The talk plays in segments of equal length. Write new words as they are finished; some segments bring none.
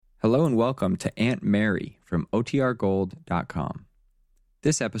Hello and welcome to Aunt Mary from OTRGold.com.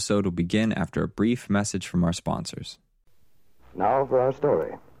 This episode will begin after a brief message from our sponsors. Now for our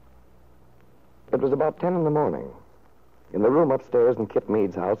story. It was about 10 in the morning. In the room upstairs in Kit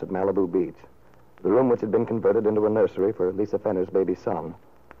Mead's house at Malibu Beach, the room which had been converted into a nursery for Lisa Fenner's baby son,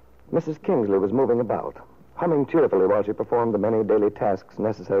 Mrs. Kingsley was moving about, humming cheerfully while she performed the many daily tasks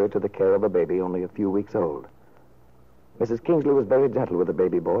necessary to the care of a baby only a few weeks old. Mrs. Kingsley was very gentle with the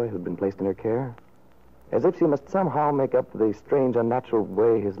baby boy who'd been placed in her care, as if she must somehow make up for the strange, unnatural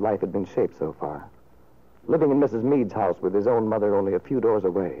way his life had been shaped so far, living in Mrs. Mead's house with his own mother only a few doors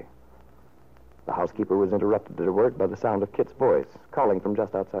away. The housekeeper was interrupted at her work by the sound of Kit's voice, calling from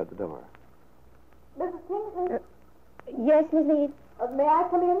just outside the door. Mrs. Kingsley? Yes, Miss Mead? May I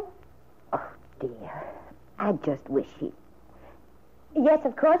come in? Oh, dear. I just wish he... Yes,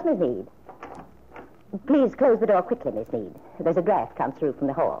 of course, Miss Mead. Please close the door quickly, Miss Mead. There's a draft comes through from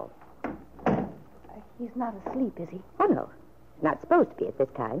the hall. He's not asleep, is he? Oh, no. Not supposed to be at this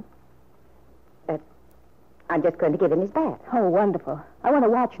time. I'm just going to give him his bath. Oh, wonderful. I want to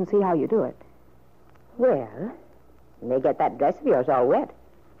watch and see how you do it. Well, you may get that dress of yours all wet.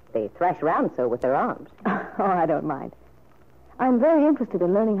 They thrash around so with their arms. Oh, I don't mind. I'm very interested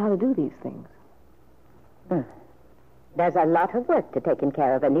in learning how to do these things. There's a lot of work to taking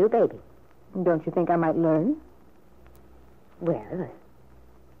care of a new baby. Don't you think I might learn? Well,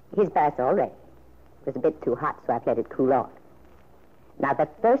 his bath's all ready. It was a bit too hot, so I've let it cool off. Now, the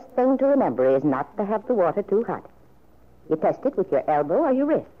first thing to remember is not to have the water too hot. You test it with your elbow or your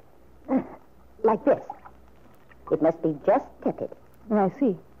wrist. Like this. It must be just tepid. I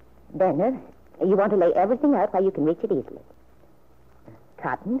see. Then, you want to lay everything out where you can reach it easily.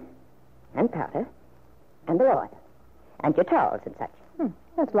 Cotton and powder and the oil and your towels and such.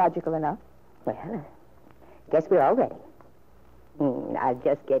 That's logical enough. Well, guess we're all ready. I'll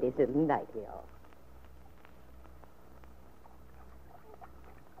just get his little nightly off.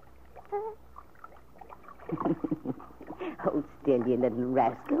 Hold still, you little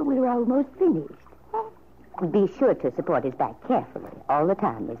rascal. We're almost finished. Be sure to support his back carefully all the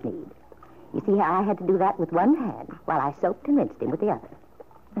time, Miss Mead. You see how I had to do that with one hand while I soaped and rinsed him with the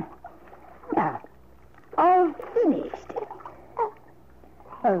other. Now, all finished.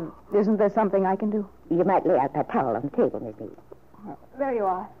 Isn't there something I can do? You might lay out that towel on the table, Miss Mead. There you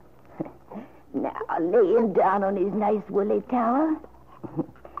are. Now, lay him down on his nice woolly towel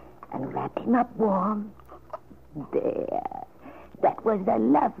and wrap him up warm. There. That was a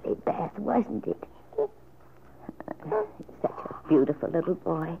lovely bath, wasn't it? Such a beautiful little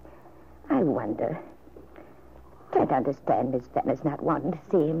boy. I wonder. Can't understand Miss Fenner's not wanting to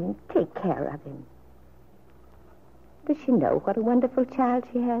see him and take care of him. Does she know what a wonderful child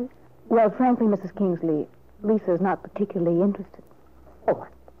she has? Well, frankly, Mrs. Kingsley, Lisa's not particularly interested. Oh,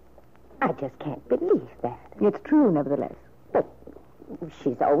 I just can't believe that. It's true, nevertheless. But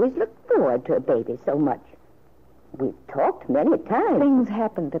she's always looked forward to a baby so much. We've talked many times. Things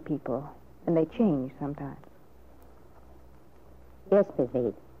happen to people, and they change sometimes. Yes, Miss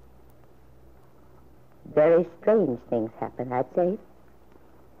Mead. Very strange things happen, I'd say.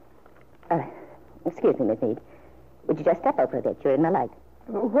 Excuse me, Miss Mead. Would you just step over a bit? You're in my light.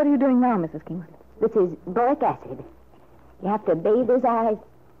 What are you doing now, Mrs. Kingsley? This is boric acid. You have to bathe his eyes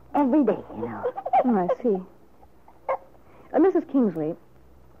every day, you know. Oh, I see. Mrs. Kingsley,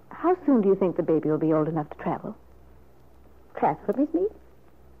 how soon do you think the baby will be old enough to travel? Travel, Miss Mead?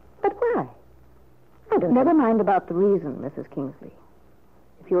 But why? I don't Never know. mind about the reason, Mrs. Kingsley.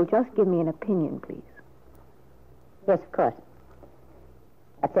 If you'll just give me an opinion, please. Yes, of course.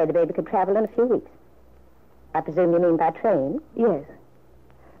 I'd say the baby could travel in a few weeks. I presume you mean by train? Yes.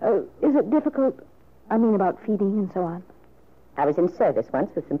 Is it difficult? I mean about feeding and so on. I was in service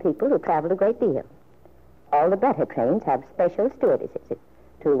once with some people who traveled a great deal. All the better trains have special stewardesses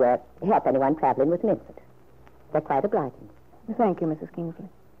to help anyone traveling with an infant. They're quite obliging. Thank you, Mrs. Kingsley.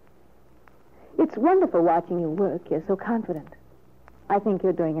 It's wonderful watching you work. You're so confident. I think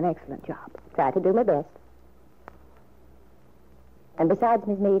you're doing an excellent job. Try to do my best. And besides,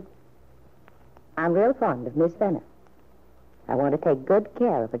 Miss Mead, I'm real fond of Miss Fenner. I want to take good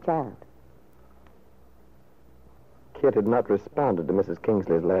care of a child. Kit had not responded to Mrs.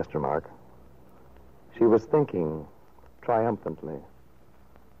 Kingsley's last remark. She was thinking triumphantly.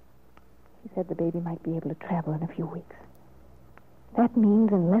 She said the baby might be able to travel in a few weeks. That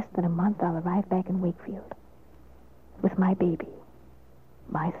means in less than a month I'll arrive back in Wakefield with my baby,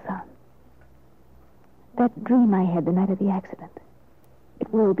 my son. That dream I had the night of the accident,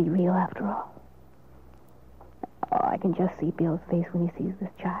 it will be real after all. Oh, I can just see Bill's face when he sees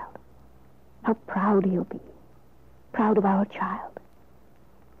this child. How proud he'll be. Proud of our child.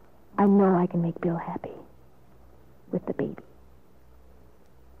 I know I can make Bill happy. With the baby.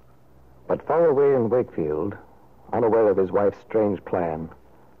 But far away in Wakefield, unaware of his wife's strange plan,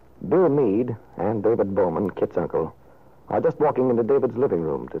 Bill Meade and David Bowman, Kit's uncle, are just walking into David's living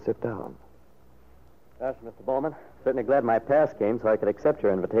room to sit down. Gosh, Mr. Bowman, certainly glad my pass came so I could accept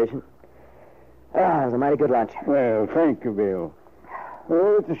your invitation. It was a mighty good lunch. Well, thank you, Bill.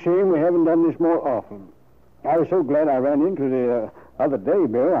 Oh, it's a shame we haven't done this more often. I was so glad I ran into the other day,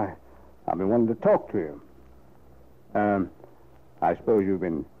 Bill. I've been wanting to talk to you. I suppose you've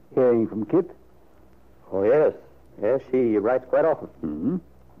been hearing from Kit? Oh, yes. Yes, she writes quite often. Mm-hmm.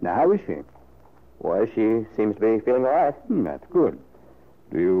 Now, how is she? Well, she seems to be feeling all right. That's good.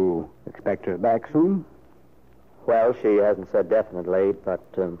 Do you expect her back soon? Well, she hasn't said definitely, but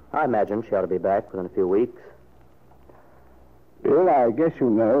I imagine she ought to be back within a few weeks. Bill, I guess you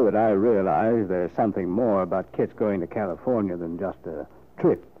know that I realize there's something more about Kit's going to California than just a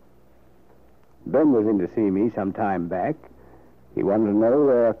trip. Ben was in to see me some time back. He wanted to know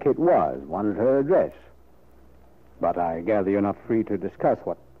where Kit was, wanted her address. But I gather you're not free to discuss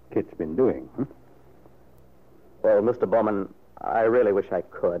what Kit's been doing. Well, Mr. Bowman, I really wish I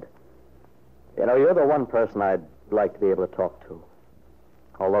could. You know, you're the one person I'd like to be able to talk to.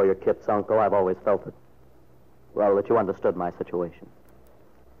 Although you're Kit's uncle, I've always felt that you understood my situation.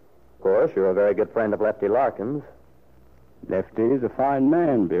 Of course, you're a very good friend of Lefty Larkin's. Lefty is a fine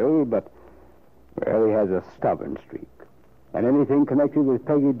man, Bill, but, well, he has a stubborn streak. And anything connected with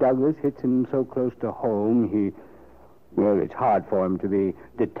Peggy Douglas hits him so close to home, it's hard for him to be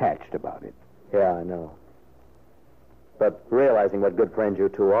detached about it. Yeah, I know. But realizing what good friends you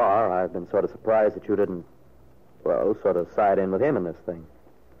two are, I've been sort of surprised that you didn't, sort of side in with him in this thing.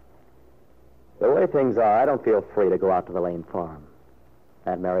 The way things are, I don't feel free to go out to the Lane farm.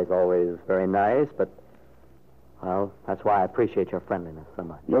 Aunt Mary's always very nice, but, well, that's why I appreciate your friendliness so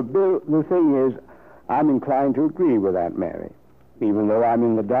much. Well, Bill, the thing is, I'm inclined to agree with Aunt Mary. Even though I'm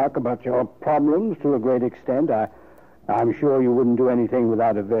in the dark about your problems to a great extent, I'm sure you wouldn't do anything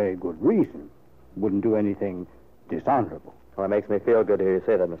without a very good reason. Wouldn't do anything dishonorable. Well, it makes me feel good to hear you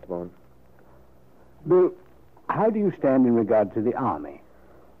say that, Mr. Boone. Bill, how do you stand in regard to the Army?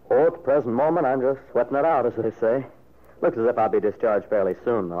 Oh, at the present moment, I'm just sweating it out, as they say. Looks as if I'll be discharged fairly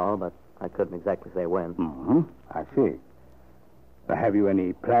soon, though, but I couldn't exactly say when. Mm-hmm. I see. Have you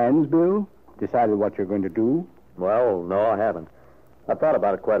any plans, Bill? Decided what you're going to do? Well, no, I haven't. I've thought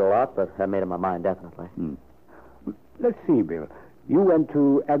about it quite a lot, but I made up my mind definitely. Let's see, Bill. You went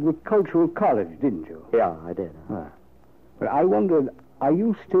to agricultural college, didn't you? Yeah, I did. But I wondered, are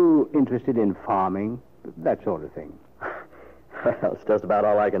you still interested in farming? That sort of thing. Well, it's just about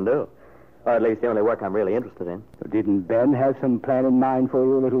all I can do. Or at least the only work I'm really interested in. Didn't Ben have some plan in mind for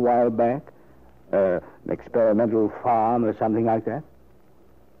you a little while back? An experimental farm or something like that?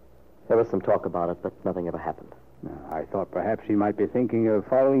 There was some talk about it, but nothing ever happened. I thought perhaps he might be thinking of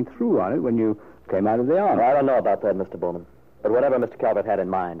following through on it when you came out of the Army. I don't know about that, Mr. Bowman. But whatever Mr. Calvert had in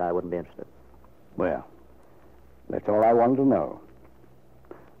mind, I wouldn't be interested. Well, that's all I wanted to know.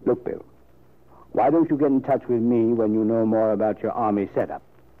 Look, Bill, why don't you get in touch with me when you know more about your Army setup?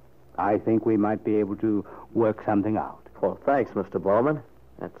 I think we might be able to work something out. Well, thanks, Mr. Bowman.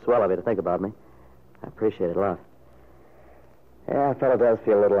 That's swell of you to think about me. I appreciate it a lot. Yeah, a fellow does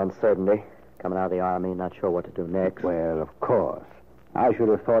feel a little uncertainty. Coming out of the Army, not sure what to do next. Well, of course. I should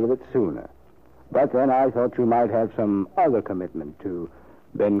have thought of it sooner. But then I thought you might have some other commitment to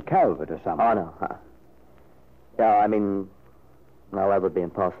Ben Calvert or something. Oh, no. Yeah, I mean, no, that would be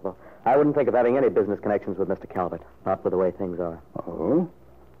impossible. I wouldn't think of having any business connections with Mr. Calvert, not with the way things are. Oh?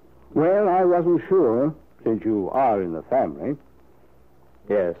 Well, I wasn't sure, since you are in the family.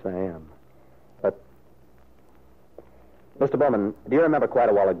 Yes, I am. But, Mr. Bowman, do you remember quite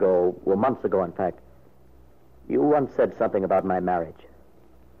a while ago, well, months ago, in fact, you once said something about my marriage,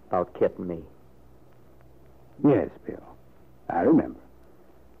 about Kit and me? Yes, Bill. I remember.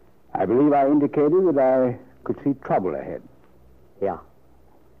 I believe I indicated that I could see trouble ahead. Yeah.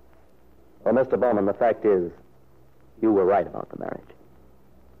 Well, Mr. Bowman, the fact is, you were right about the marriage.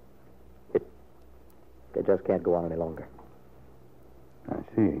 It just can't go on any longer. I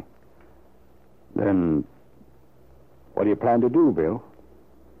see. Then, what do you plan to do, Bill?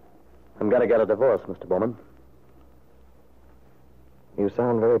 I'm going to get a divorce, Mr. Bowman. You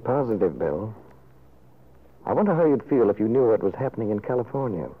sound very positive, Bill. I wonder how you'd feel if you knew what was happening in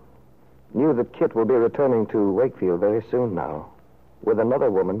California. Knew that Kit will be returning to Wakefield very soon now, with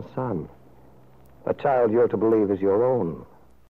another woman's son. A child you're to believe is your own,